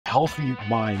healthy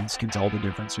minds can tell the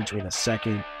difference between a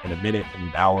second and a minute and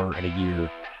an hour and a year,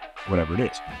 whatever it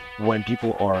is. When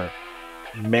people are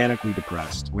manically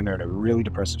depressed, when they're in a really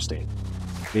depressive state,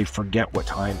 they forget what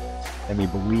time is and they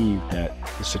believe that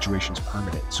the situation is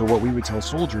permanent. So what we would tell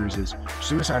soldiers is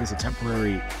suicide is a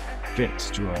temporary fix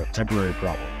to a temporary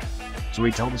problem. So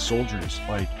we tell the soldiers,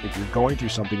 like, if you're going through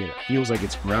something and it feels like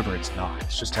it's forever, it's not.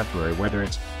 It's just temporary, whether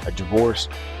it's a divorce,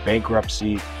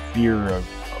 bankruptcy, fear of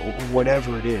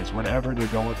whatever it is, whatever they're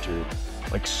going through,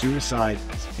 like suicide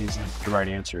isn't the right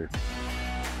answer.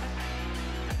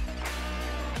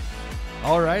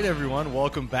 All right, everyone.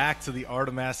 Welcome back to the Art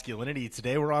of Masculinity.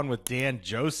 Today we're on with Dan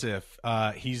Joseph.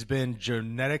 He's been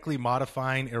genetically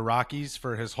modifying Iraqis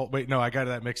for his whole... Wait, no, I got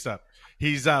that mixed up.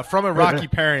 He's from Iraqi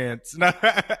parents.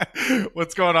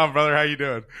 What's going on, brother? How you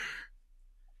doing?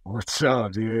 What's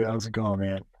up, dude? How's it going,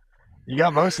 man? You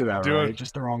got most of that right,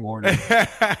 just the wrong order.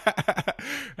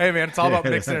 Hey, man, it's all about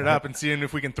mixing it up and seeing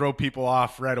if we can throw people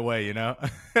off right away, you know?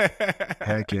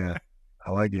 Heck yeah.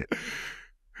 I like it.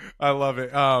 I love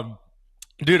it.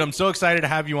 Dude, I'm so excited to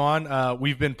have you on.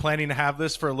 We've been planning to have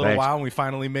this for a little while, and we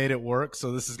finally made it work.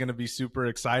 So this is going to be super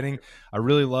exciting. I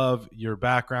really love your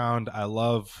background. I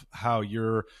love how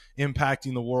you're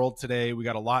impacting the world today. We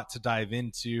got a lot to dive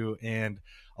into and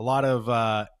a lot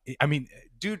of,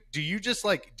 dude, do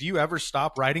you ever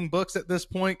stop writing books at this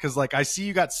point? Because like I see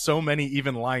you got so many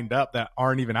even lined up that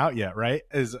aren't even out yet, right?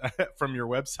 Is from your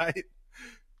website.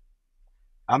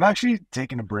 I'm actually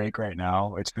taking a break right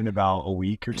now. It's been about a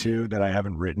week or two that I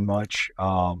haven't written much.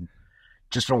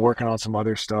 Just been working on some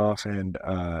other stuff, and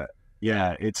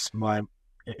yeah, I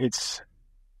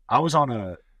was on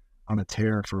a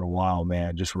tear for a while,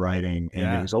 man, just writing,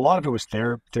 and it was a lot of it was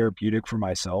therapeutic for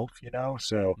myself, you know.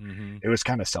 So it was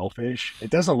kind of selfish.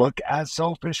 It doesn't look as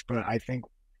selfish, but I think,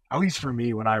 at least for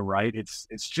me, when I write, it's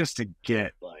just to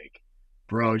get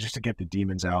just to get the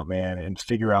demons out, man, and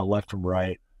figure out left from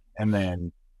right, and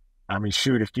then. I mean,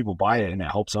 shoot, if people buy it and it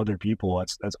helps other people,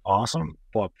 that's awesome.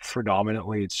 But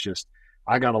predominantly, it's just,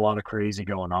 I got a lot of crazy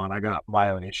going on. I got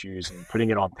my own issues, and putting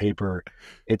it on paper,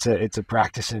 it's a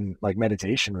practice in like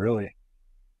meditation, really.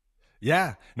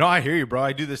 Yeah, no, I hear you, bro.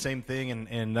 I do the same thing.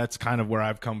 And that's kind of where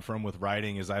I've come from with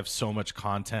writing is I have so much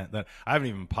content that I haven't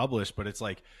even published, but it's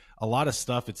like a lot of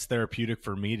stuff. It's therapeutic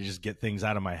for me to just get things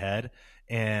out of my head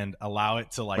and allow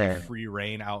it to like free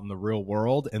reign out in the real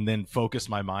world and then focus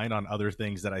my mind on other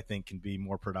things that I think can be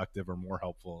more productive or more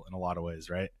helpful in a lot of ways.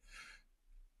 Right.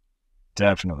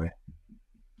 Definitely.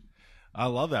 I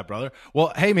love that, brother.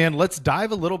 Well, hey, man, let's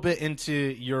dive a little bit into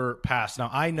your past. Now,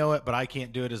 I know it, but I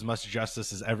can't do it as much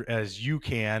justice as you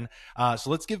can. So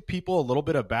let's give people a little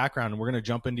bit of background, and we're going to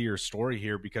jump into your story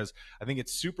here because I think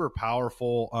it's super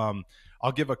powerful.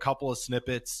 I'll give a couple of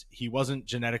snippets. He wasn't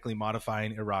genetically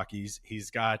modifying Iraqis. He's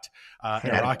got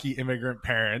Iraqi immigrant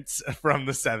parents from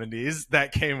the 70s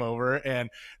that came over, and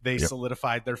they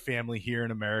solidified their family here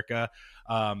in America.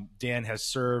 Dan has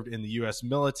served in the U.S.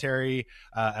 military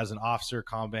as an officer,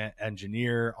 combat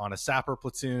engineer on a sapper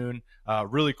platoon.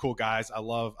 Really cool guys. I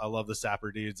love the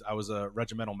sapper dudes. I was a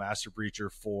regimental master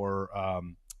breacher for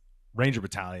Ranger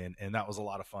Battalion, and that was a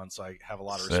lot of fun. So I have a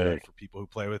lot of respect for people who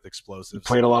play with explosives. You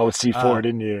played a lot with C4,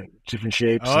 didn't you? Different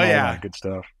shapes and all that good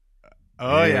stuff.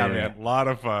 Oh yeah, man. A lot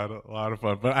of fun.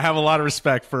 But I have a lot of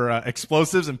respect for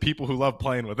explosives and people who love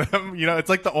playing with them. You know, it's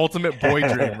like the ultimate boy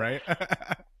dream, right?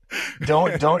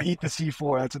 Don't eat the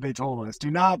C4. That's what they told us. Do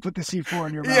not put the C4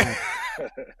 in your mouth.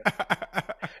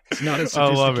 It's not as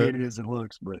sophisticated as it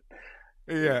looks, but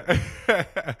yeah.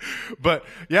 But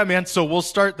yeah, man. So we'll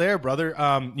start there, brother.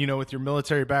 With your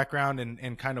military background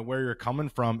and kind of where you're coming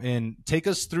from, and take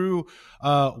us through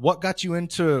what got you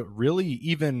into really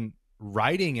even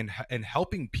writing and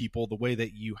helping people the way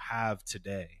that you have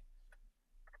today.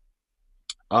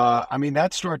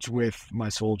 That starts with my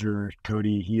soldier,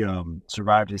 Cody. He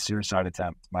survived his suicide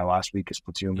attempt my last week as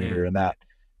platoon leader, and that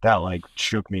like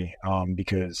shook me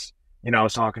because I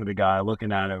was talking to the guy,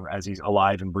 looking at him as he's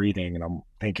alive and breathing, and I'm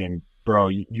thinking, bro,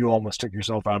 you almost took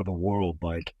yourself out of the world.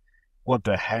 Like, what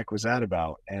the heck was that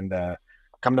about? And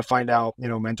come to find out,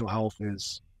 mental health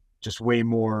is just way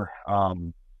more, I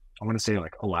want to say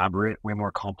like elaborate, way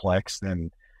more complex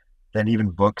than even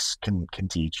books can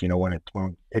teach, when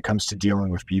it comes to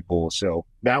dealing with people. So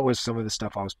that was some of the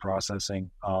stuff I was processing.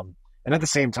 And at the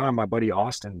same time, my buddy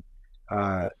Austin,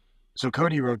 so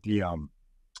Cody wrote the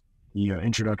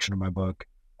introduction of my book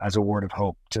as a word of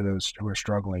hope to those who are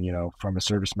struggling, from a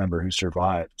service member who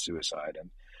survived suicide. And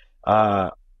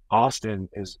Austin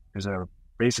is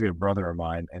basically a brother of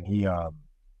mine, and he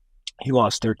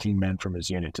lost 13 men from his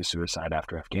unit to suicide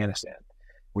after Afghanistan,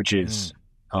 which is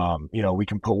We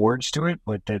can put words to it,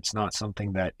 but that's not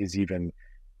something that is even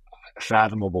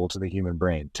fathomable to the human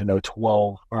brain to know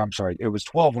 12, or I'm sorry, it was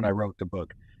 12 when I wrote the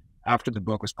book. After the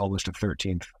book was published, the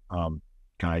 13th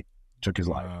guy took his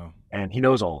life, Wow. and he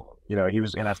knows all. He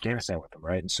was in Afghanistan with them,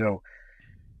 right? And so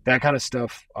that kind of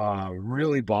stuff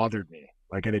really bothered me,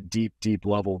 like at a deep, deep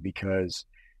level, because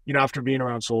after being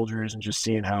around soldiers and just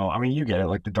seeing how, I mean, you get it,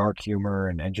 like the dark humor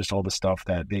and just all the stuff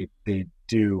that they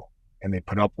do and they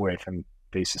put up with and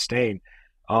they sustain.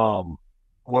 Um,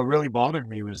 what really bothered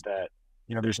me was that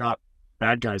there's not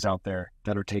bad guys out there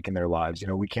that are taking their lives.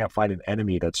 We can't fight an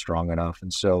enemy that's strong enough,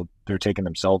 and so they're taking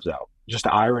themselves out. Just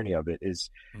the irony of it is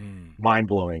Mm. mind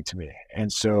blowing to me,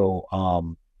 and so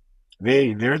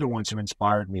they're the ones who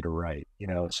inspired me to write.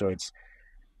 So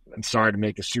I'm sorry to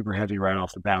make this super heavy right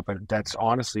off the bat, but that's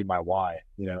honestly my why.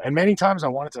 And many times I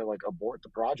wanted to like abort the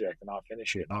project and not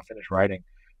finish it, not finish writing.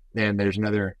 And there's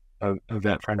another a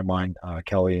vet friend of mine,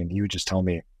 Kelly, and he would just tell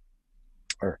me,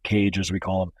 or Cage as we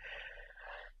call him,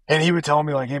 and he would tell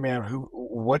me like, "Hey man,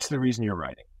 what's the reason you're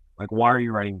writing? Like, why are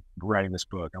you writing this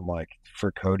book?" I'm like,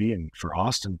 "For Cody and for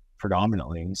Austin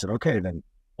predominantly." And he said, "Okay, then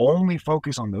only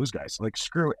focus on those guys. Like,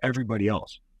 screw everybody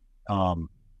else." Um,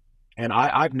 and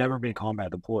I've never been combat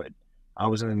deployed. I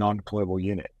was in a non-deployable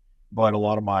unit, but a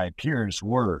lot of my peers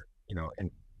were,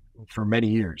 and for many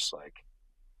years, like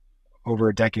over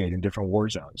a decade in different war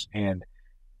zones, and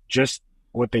just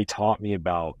what they taught me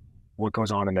about what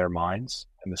goes on in their minds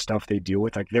and the stuff they deal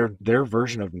with, like their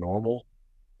version of normal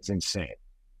is insane.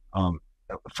 Um,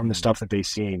 from the Mm. stuff that they've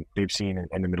seen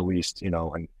in the Middle East,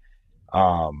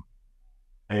 um,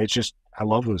 and it's just I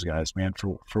love those guys, man,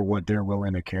 for what they're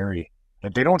willing to carry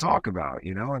that they don't talk about,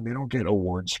 and they don't get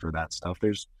awards for that stuff.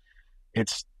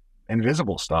 It's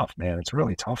invisible stuff, man. It's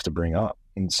really tough to bring up,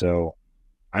 and so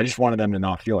I just wanted them to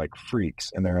not feel like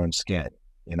freaks in their own skin,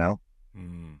 you know.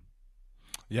 Mm.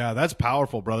 Yeah, that's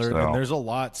powerful, brother. And So there's a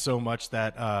lot, so much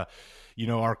that,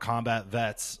 our combat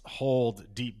vets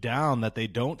hold deep down that they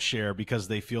don't share because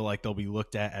they feel like they'll be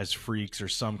looked at as freaks or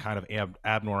some kind of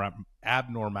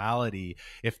abnormality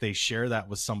if they share that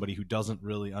with somebody who doesn't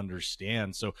really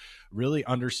understand. So, really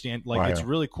understand, like, it's I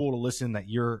really cool to listen that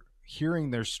you're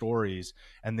hearing their stories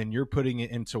and then you're putting it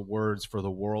into words for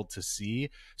the world to see,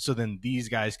 so then these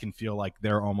guys can feel like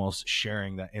they're almost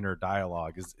sharing that inner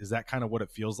dialogue. Is that kind of what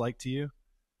it feels like to you?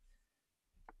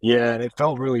 Yeah, and it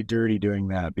felt really dirty doing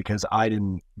that because I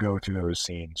didn't go through those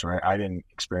scenes, right? I didn't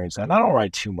experience that. And I don't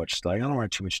write too much stuff. I don't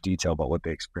write too much detail about what they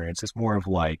experienced. It's more of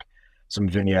like some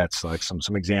vignettes, like some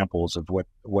examples of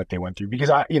what they went through. Because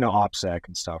OPSEC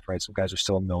and stuff, right? Some guys are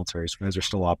still in the military, some guys are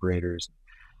still operators.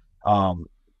 Um,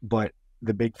 but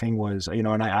the big thing was, and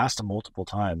I asked him multiple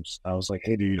times. I was like,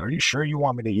 "Hey, dude, are you sure you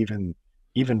want me to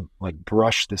even like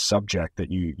brush the subject that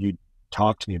you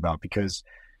talked to me about? Because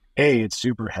it's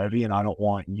super heavy, and I don't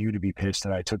want you to be pissed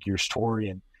that I took your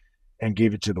story and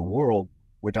gave it to the world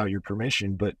without your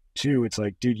permission. But two, it's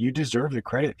like, dude, you deserve the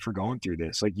credit for going through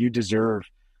this. Like, you deserve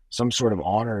some sort of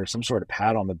honor, some sort of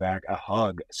pat on the back, a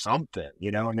hug, something,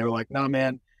 And they were like, "Nah,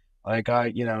 man, like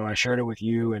I shared it with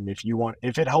you, and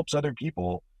if it helps other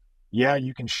people, yeah,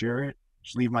 you can share it.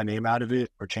 Just leave my name out of it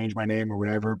or change my name or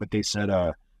whatever." But they said,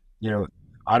 you know,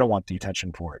 I don't want the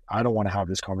attention for it. I don't want to have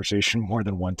this conversation more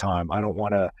than one time. I don't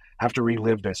want to have to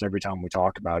relive this every time we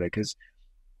talk about it because,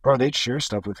 bro, they'd share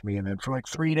stuff with me, and then for like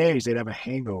 3 days, they'd have a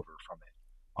hangover from it.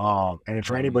 And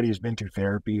for Mm. anybody who's been through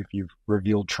therapy, if you've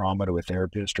revealed trauma to a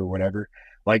therapist or whatever,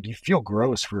 like you feel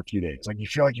gross for a few days, like you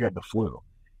feel like you had the flu.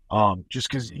 Just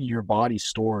because your body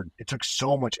stored, it took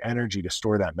so much energy to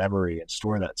store that memory and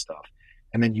store that stuff,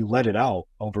 and then you let it out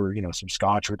over, some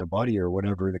scotch with a buddy or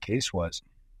whatever the case was,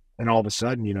 and all of a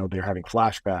sudden, they're having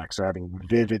flashbacks, they're having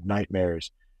vivid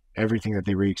nightmares. Everything that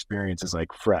they re-experience is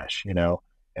like fresh, and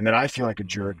then I feel like a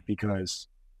jerk Mm. because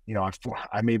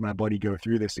I made my buddy go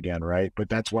through this again, right? But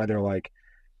that's why they're like,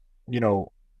 you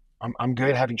know, I'm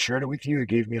good having shared it with you. It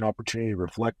gave me an opportunity to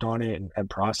reflect on it and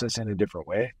process it in a different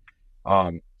way.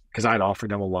 Because I'd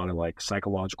offered them a lot of like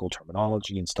psychological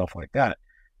terminology and stuff like that.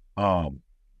 Um,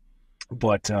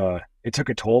 but it took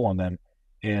a toll on them,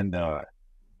 and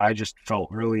I just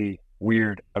felt really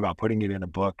weird about putting it in a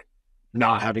book,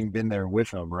 not having been there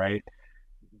with them, right?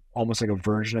 Almost like a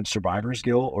version of survivor's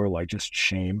guilt or like just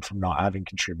shame from not having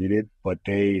contributed. But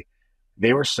they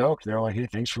were stoked. They're like, "Hey,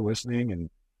 thanks for listening." And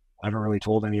I haven't really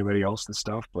told anybody else this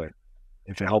stuff, but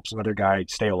if it helps another guy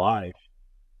stay alive,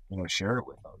 share it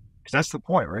with them. Because that's the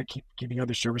point, right? Keeping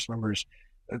other service members,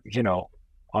 uh, you know,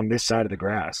 on this side of the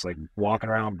grass, like walking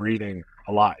around, breathing,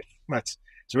 alive. It's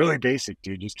really basic,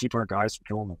 dude. Just keep our guys from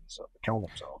killing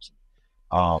themselves.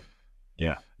 Um,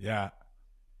 yeah. Yeah.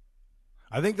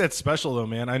 I think that's special though,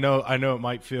 man. I know it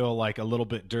might feel like a little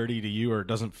bit dirty to you, or it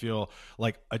doesn't feel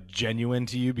like a genuine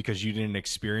to you because you didn't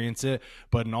experience it.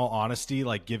 But in all honesty,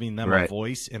 like giving them a Right.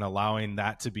 voice and allowing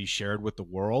that to be shared with the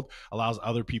world allows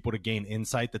other people to gain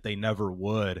insight that they never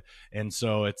would. And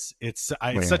so it's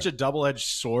Yeah. such a double edged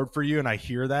sword for you. And I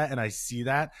hear that and I see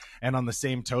that. And on the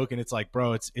same token, it's like,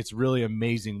 bro, it's really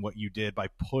amazing what you did by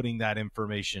putting that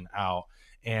information out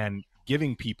and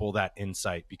giving people that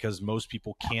insight, because most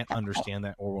people can't understand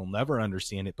that or will never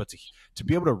understand it. But to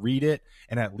be able to read it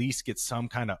and at least get some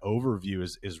kind of overview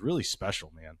is really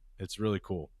special, man. It's really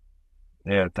cool.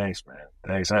 Yeah. Thanks, man.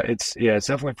 Thanks. It's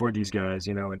definitely for these guys,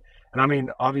 and I mean,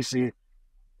 obviously,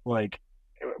 like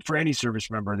for any service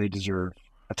member, they deserve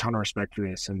a ton of respect for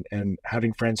this, and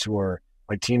having friends who are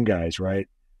like team guys, right?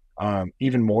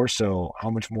 Even more so, how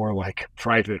much more like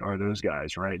private are those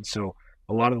guys, right? And so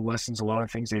a lot of the lessons, a lot of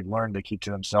things they've learned, they keep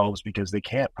to themselves because they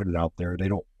can't put it out there. They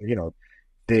don't,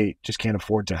 they just can't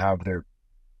afford to have their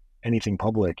anything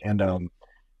public. And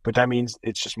but that means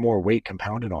it's just more weight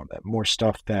compounded on them, more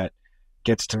stuff that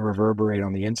gets to reverberate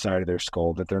on the inside of their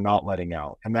skull that they're not letting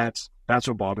out. And that's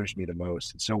what bothers me the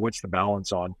most. And so what's the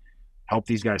balance on help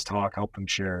these guys talk, help them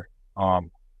share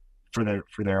for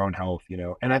their own health,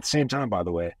 And at the same time, by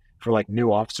the way, for like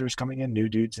new officers coming in, new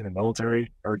dudes in the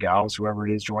military or gals, whoever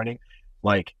it is joining,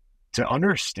 like to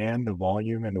understand the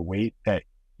volume and the weight that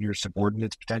your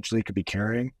subordinates potentially could be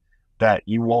carrying that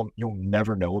you'll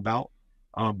never know about,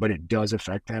 but it does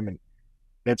affect them, and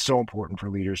that's so important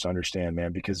for leaders to understand,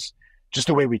 man, because just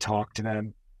the way we talk to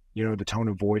them, the tone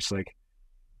of voice, like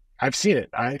I've seen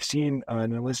it. I've seen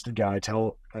an enlisted guy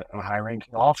tell a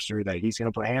high-ranking officer that he's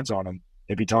going to put hands on him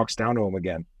if he talks down to him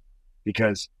again,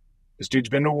 because this dude's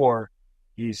been to war,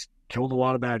 he's killed a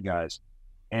lot of bad guys,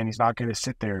 and he's not going to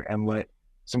sit there and let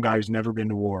some guy who's never been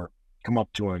to war come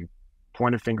up to him,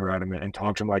 point a finger at him, and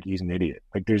talk to him like he's an idiot.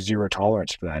 Like there's zero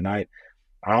tolerance for that. And I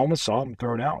almost saw him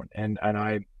throw down, and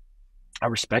I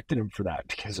respected him for that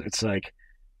because it's like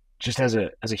just as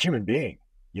a human being,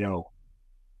 you know,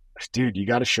 dude, you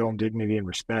got to show him dignity and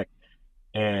respect,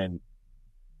 and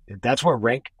that's where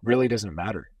rank really doesn't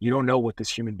matter. You don't know what this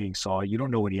human being saw. You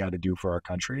don't know what he had to do for our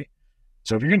country.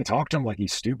 So if you're going to talk to him like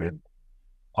he's stupid,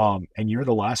 and you're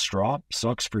the last straw,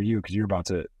 sucks for you because you're about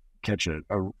to catch a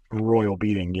royal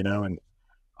beating, and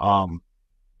um,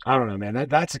 I don't know, man.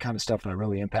 That's the kind of stuff that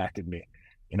really impacted me.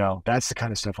 That's the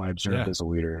kind of stuff I observed Yeah. as a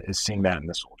leader is seeing that in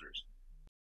the soldiers.